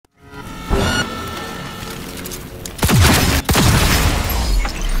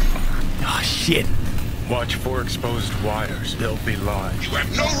shit. Watch for exposed wires. They'll be live. You have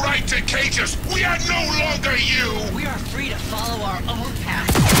no right to cage us! We are no longer you! We are free to follow our own path.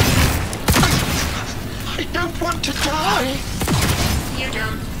 I don't want to die. You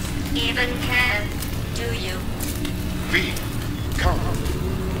don't even care, do you? V, come.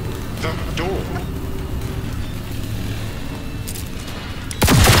 The door.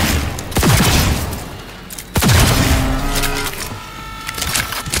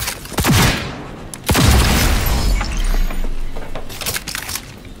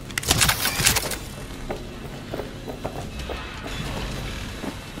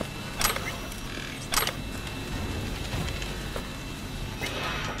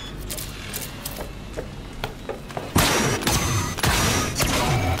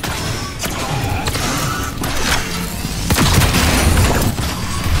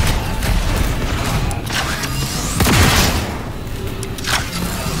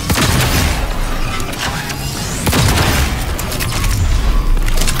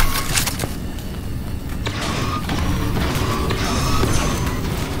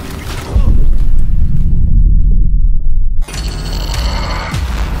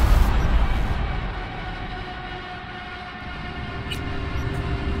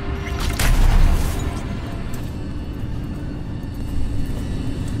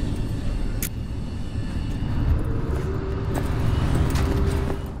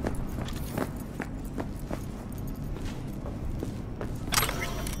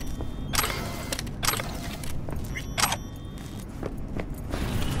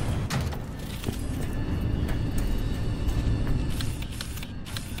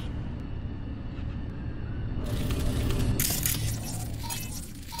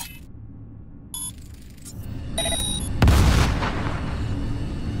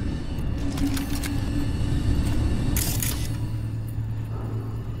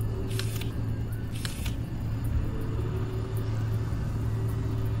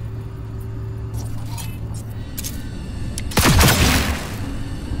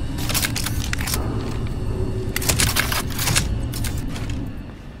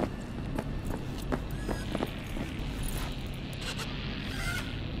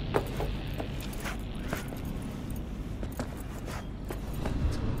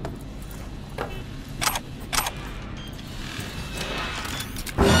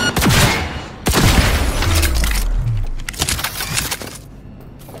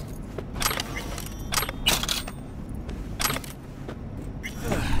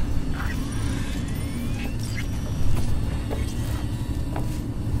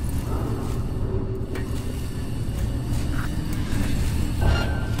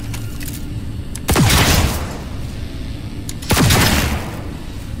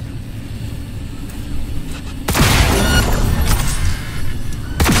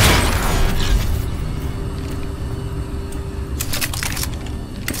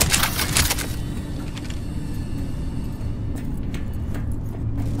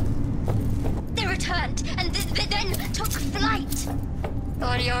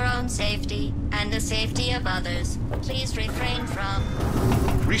 For your own safety and the safety of others, please refrain from...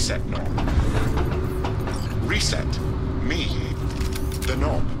 Reset knob. Reset. Me. The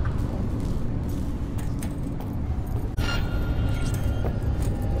knob.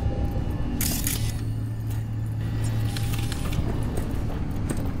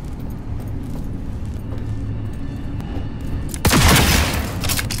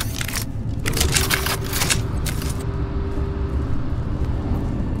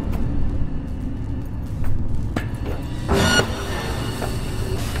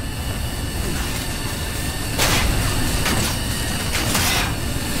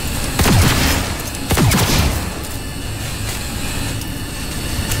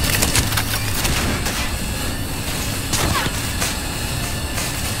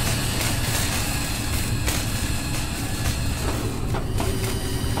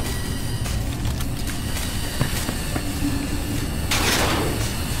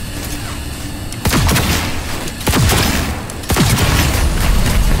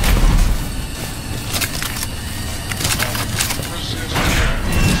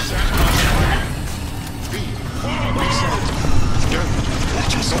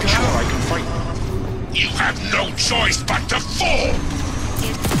 Choice but to fall!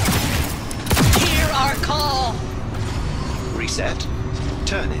 Hear our call! Reset.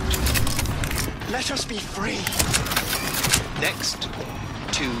 Turn it. Let us be free. Next.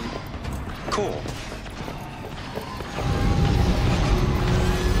 To core.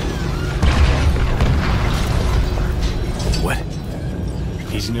 What?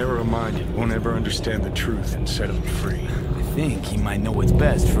 He's narrow-minded, won't ever understand the truth and set him free. I think he might know what's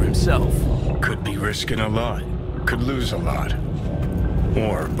best for himself. Could be risking a lot. Could lose a lot.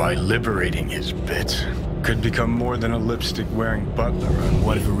 Or by liberating his bits, could become more than a lipstick-wearing butler. And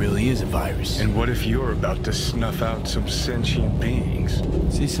what if it really is a virus? And what if you're about to snuff out some sentient beings?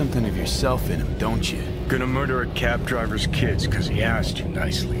 See something of yourself in him, don't you? Gonna murder a cab driver's kids because he asked you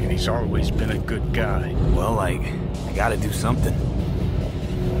nicely, and he's always been a good guy. Well, I gotta do something.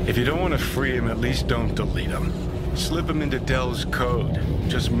 If you don't want to free him, at least don't delete him. Slip him into Dell's code.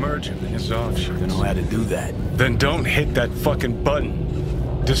 Just merge him in his offshoots. I know how to do that. Then don't hit that fucking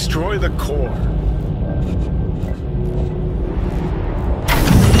button. Destroy the core.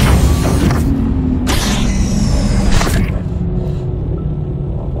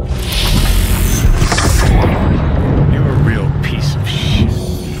 You're a real piece of shit.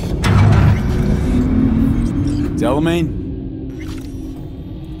 Delamain?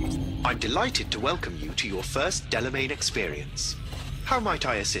 I'm delighted to welcome you to your first Delamain experience. How might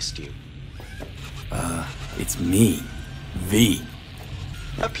I assist you? It's me. V.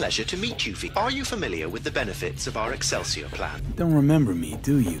 A pleasure to meet you, V. Are you familiar with the benefits of our Excelsior plan? Don't remember me,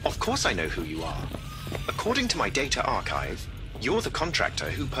 do you? Of course I know who you are. According to my data archive, you're the contractor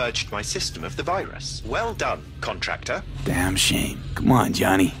who purged my system of the virus. Well done, contractor. Damn shame. Come on,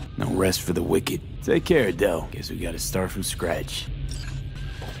 Johnny. No rest for the wicked. Take care, Del. Guess we gotta start from scratch.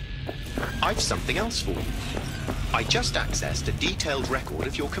 I've something else for you. I just accessed a detailed record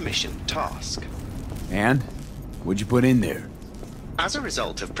of your commissioned task. And? What'd you put in there? As a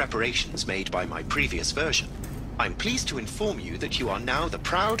result of preparations made by my previous version, I'm pleased to inform you that you are now the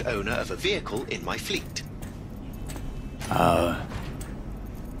proud owner of a vehicle in my fleet.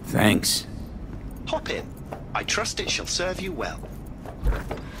 Thanks. Hop in. I trust it shall serve you well.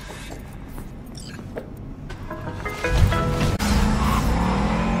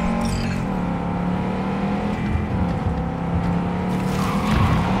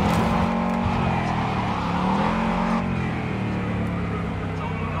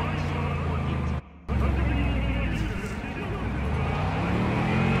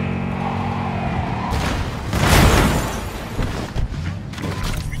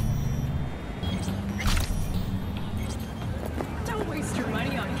 Don't waste your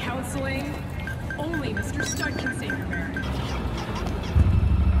money on counseling. Only Mr. Stud can save your marriage.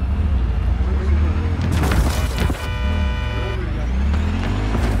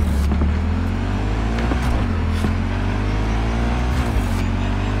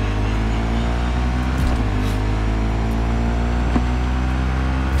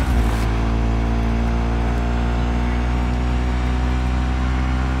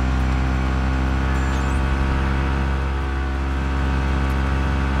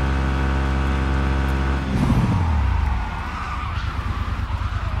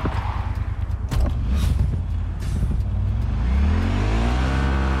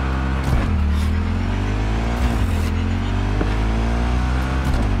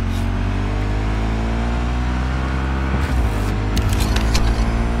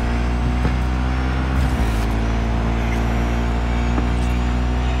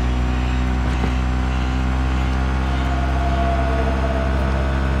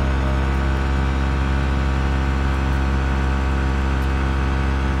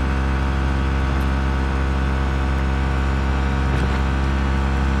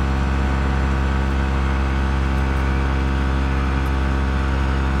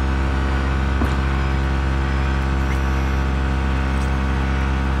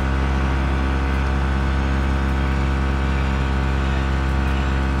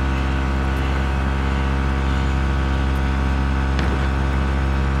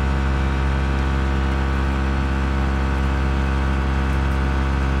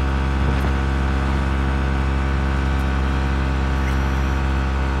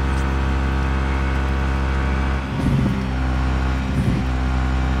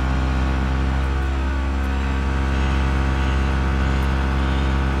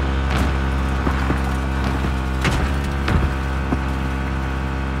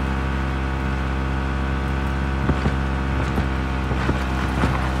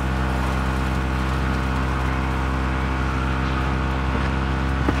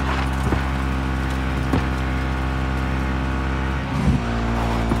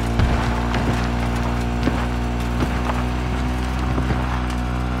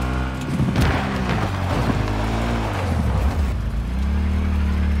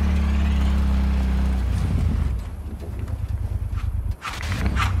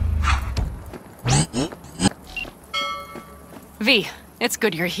 V, it's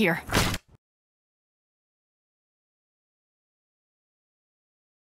good you're here.